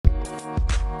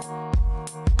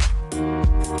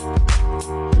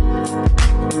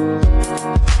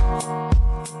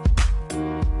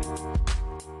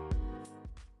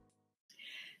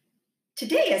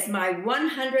my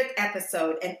 100th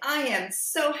episode, and I am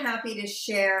so happy to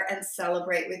share and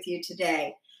celebrate with you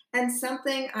today. And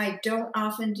something I don't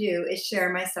often do is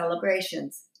share my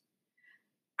celebrations.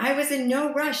 I was in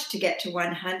no rush to get to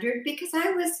 100 because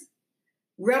I was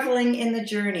reveling in the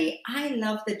journey. I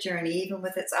love the journey, even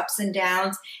with its ups and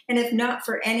downs. And if not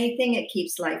for anything, it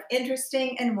keeps life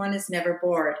interesting and one is never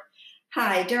bored.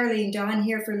 Hi, Darlene Dawn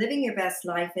here for Living Your Best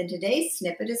Life, and today's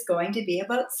snippet is going to be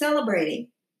about celebrating.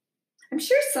 I'm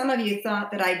sure some of you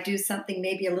thought that I'd do something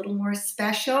maybe a little more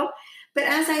special, but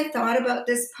as I thought about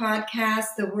this podcast,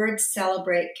 the word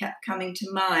celebrate kept coming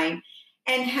to mind,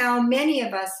 and how many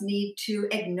of us need to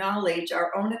acknowledge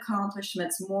our own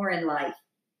accomplishments more in life.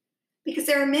 Because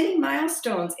there are many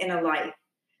milestones in a life.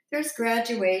 There's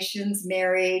graduations,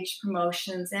 marriage,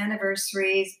 promotions,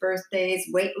 anniversaries, birthdays,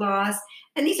 weight loss,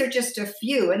 and these are just a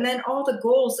few. And then all the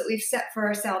goals that we've set for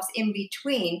ourselves in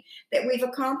between that we've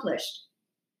accomplished.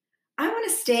 I want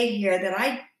to state here that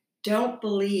I don't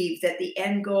believe that the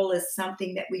end goal is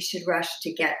something that we should rush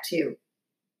to get to.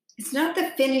 It's not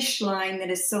the finish line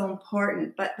that is so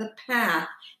important, but the path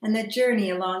and the journey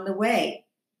along the way.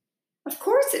 Of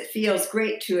course, it feels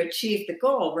great to achieve the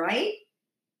goal, right?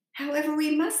 However,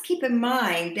 we must keep in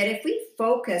mind that if we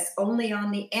focus only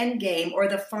on the end game or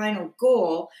the final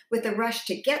goal with a rush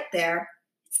to get there,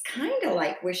 it's kind of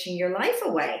like wishing your life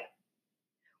away.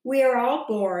 We are all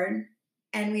born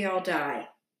and we all die.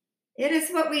 It is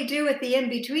what we do with the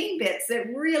in-between bits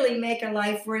that really make a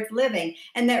life worth living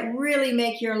and that really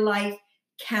make your life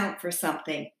count for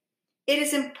something. It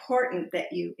is important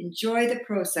that you enjoy the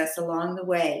process along the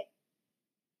way.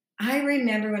 I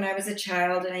remember when I was a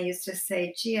child and I used to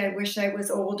say, gee, I wish I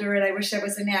was older and I wish I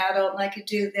was an adult and I could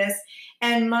do this.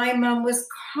 And my mom was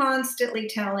constantly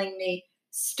telling me,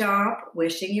 stop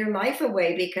wishing your life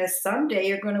away because someday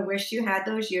you're going to wish you had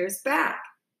those years back.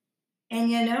 And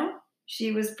you know,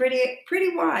 she was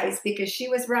pretty wise because she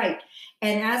was right.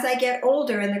 And as I get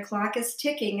older and the clock is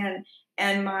ticking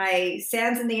and my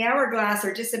sands in the hourglass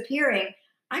are disappearing,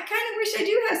 I kind of wish I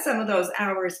do have some of those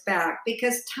hours back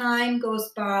because time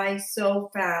goes by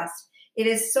so fast. It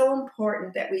is so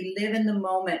important that we live in the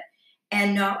moment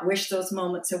and not wish those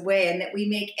moments away and that we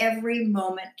make every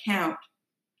moment count.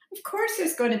 Of course,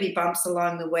 there's going to be bumps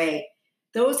along the way.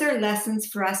 Those are lessons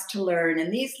for us to learn,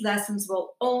 and these lessons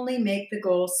will only make the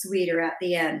goal sweeter at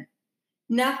the end.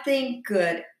 Nothing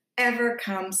good ever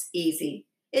comes easy.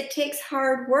 It takes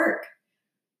hard work.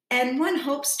 And one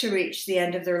hopes to reach the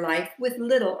end of their life with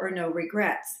little or no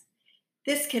regrets.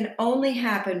 This can only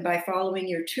happen by following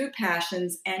your true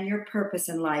passions and your purpose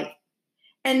in life,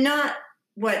 and not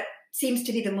what seems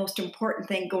to be the most important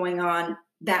thing going on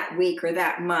that week or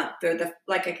that month, or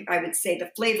I would say the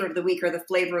flavor of the week or the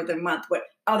flavor of the month, what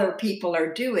other people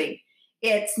are doing.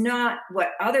 It's not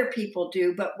what other people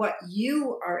do, but what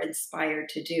you are inspired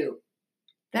to do.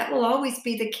 That will always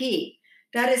be the key.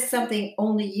 That is something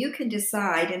only you can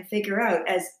decide and figure out,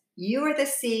 as you are the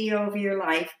CEO of your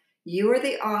life, you are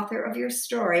the author of your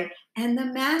story, and the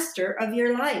master of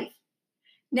your life.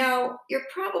 Now, you're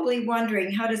probably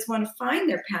wondering, how does one find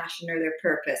their passion or their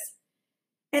purpose?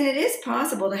 And it is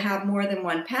possible to have more than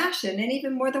one passion and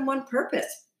even more than one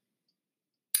purpose.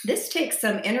 This takes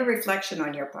some inner reflection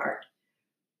on your part.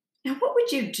 Now, what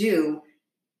would you do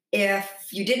if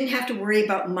you didn't have to worry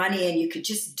about money and you could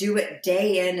just do it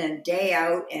day in and day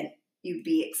out and you'd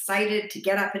be excited to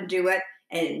get up and do it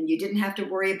and you didn't have to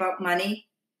worry about money?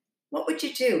 What would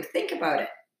you do? Think about it.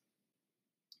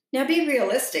 Now, be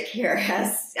realistic here,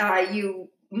 as you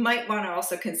might want to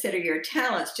also consider your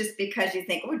talents. Just because you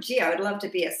think, oh, gee, I would love to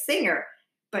be a singer,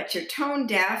 but you're tone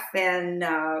deaf and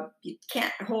you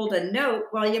can't hold a note,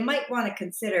 well, you might want to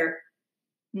consider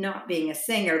not being a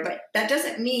singer, but that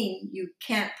doesn't mean you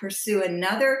can't pursue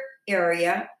another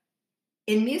area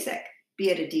in music, be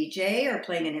it a DJ or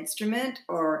playing an instrument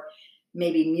or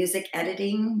maybe music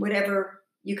editing, whatever.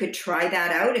 You could try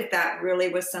that out if that really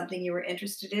was something you were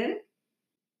interested in.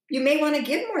 You may want to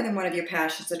give more than one of your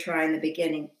passions a try in the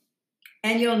beginning.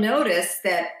 And you'll notice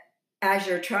that as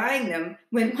you're trying them,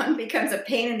 when one becomes a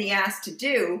pain in the ass to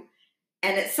do,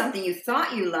 and it's something you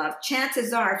thought you loved,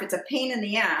 chances are, if it's a pain in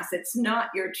the ass, it's not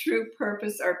your true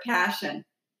purpose or passion.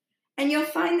 And you'll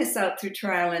find this out through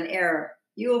trial and error.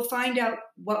 You will find out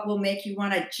what will make you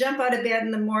want to jump out of bed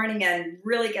in the morning and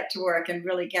really get to work and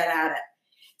really get at it.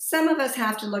 Some of us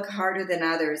have to look harder than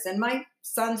others. And my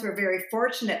sons were very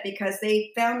fortunate because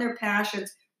they found their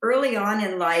passions early on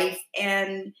in life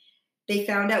and they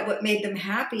found out what made them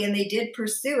happy and they did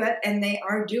pursue it and they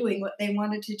are doing what they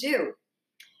wanted to do.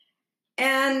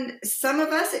 And some of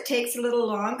us, it takes a little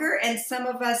longer, and some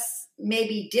of us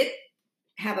maybe did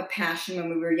have a passion when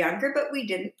we were younger, but we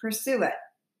didn't pursue it.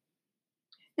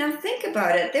 Now, think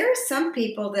about it. There are some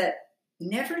people that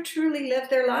never truly live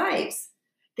their lives.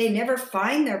 They never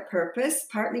find their purpose,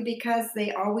 partly because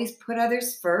they always put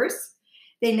others first.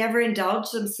 They never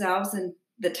indulge themselves in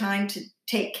the time to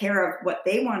take care of what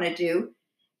they want to do.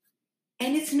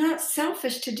 And it's not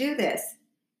selfish to do this.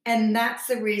 And that's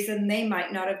the reason they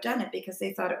might not have done it, because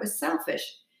they thought it was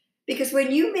selfish. Because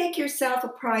when you make yourself a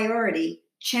priority,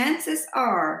 chances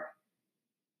are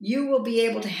you will be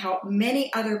able to help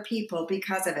many other people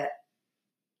because of it.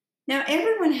 Now,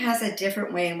 everyone has a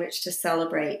different way in which to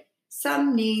celebrate.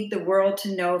 Some need the world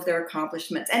to know of their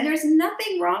accomplishments, and there's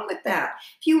nothing wrong with that.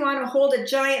 If you want to hold a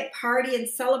giant party and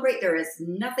celebrate, there is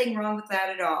nothing wrong with that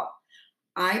at all.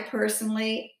 I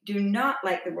personally do not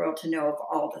like the world to know of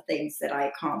all the things that I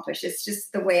accomplish. It's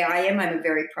just the way I am. I'm a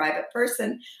very private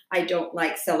person. I don't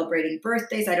like celebrating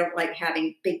birthdays. I don't like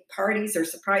having big parties or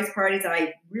surprise parties.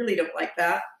 I really don't like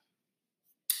that.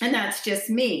 And that's just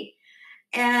me.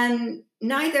 And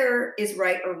neither is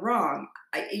right or wrong.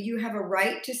 You have a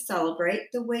right to celebrate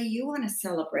the way you want to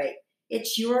celebrate.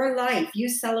 It's your life. You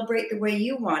celebrate the way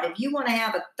you want. If you want to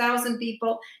have 1,000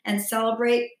 people and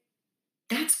celebrate,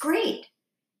 that's great.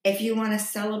 If you want to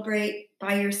celebrate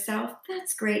by yourself,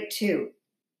 that's great too.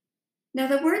 Now,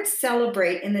 the word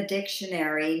celebrate in the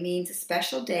dictionary means a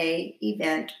special day,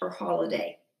 event, or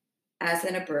holiday, as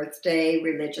in a birthday,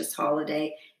 religious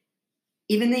holiday,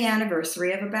 even the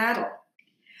anniversary of a battle.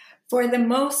 For the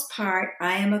most part,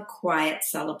 I am a quiet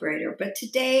celebrator, but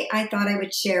today I thought I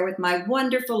would share with my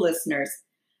wonderful listeners.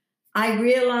 I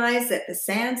realize that the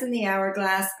sands in the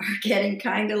hourglass are getting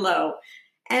kind of low,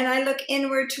 and I look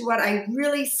inward to what I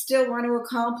really still want to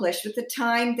accomplish with the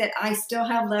time that I still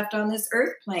have left on this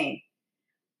earth plane.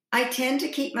 I tend to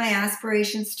keep my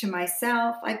aspirations to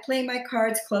myself. I play my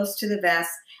cards close to the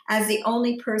vest, as the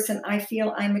only person I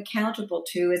feel I'm accountable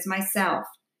to is myself.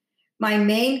 My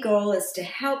main goal is to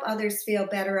help others feel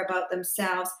better about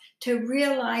themselves, to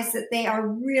realize that they are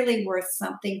really worth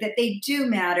something, that they do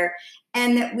matter,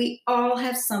 and that we all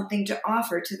have something to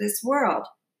offer to this world.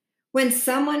 When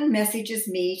someone messages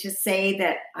me to say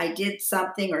that I did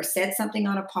something or said something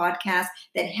on a podcast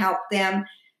that helped them,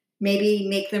 maybe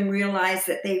make them realize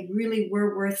that they really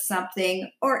were worth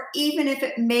something, or even if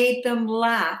it made them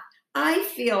laugh, I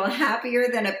feel happier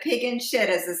than a pig in shit,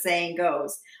 as the saying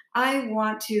goes. I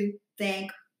want to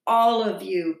thank all of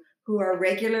you who are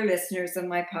regular listeners of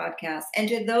my podcast. And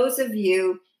to those of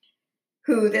you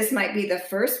who this might be the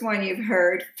first one you've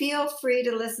heard, feel free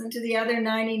to listen to the other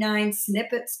 99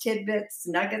 snippets, tidbits,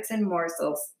 nuggets, and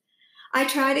morsels. I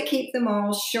try to keep them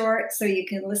all short so you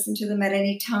can listen to them at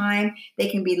any time. They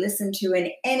can be listened to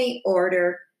in any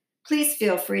order. Please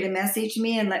feel free to message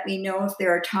me and let me know if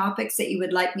there are topics that you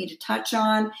would like me to touch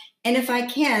on. And if I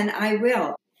can, I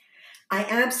will. I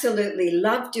absolutely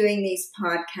love doing these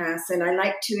podcasts, and I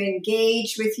like to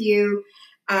engage with you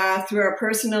through our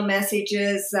personal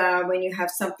messages when you have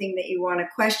something that you want to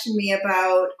question me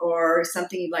about, or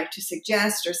something you'd like to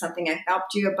suggest, or something I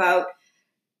helped you about.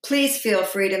 Please feel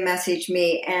free to message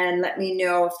me and let me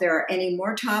know if there are any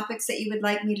more topics that you would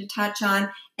like me to touch on.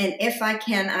 And if I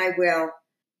can, I will.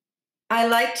 I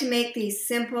like to make these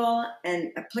simple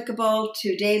and applicable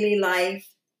to daily life.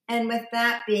 And with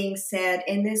that being said,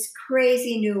 in this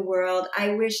crazy new world,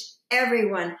 I wish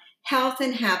everyone health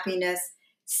and happiness.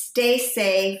 Stay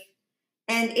safe.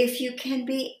 And if you can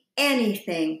be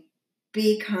anything,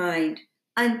 be kind.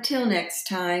 Until next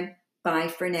time, bye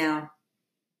for now.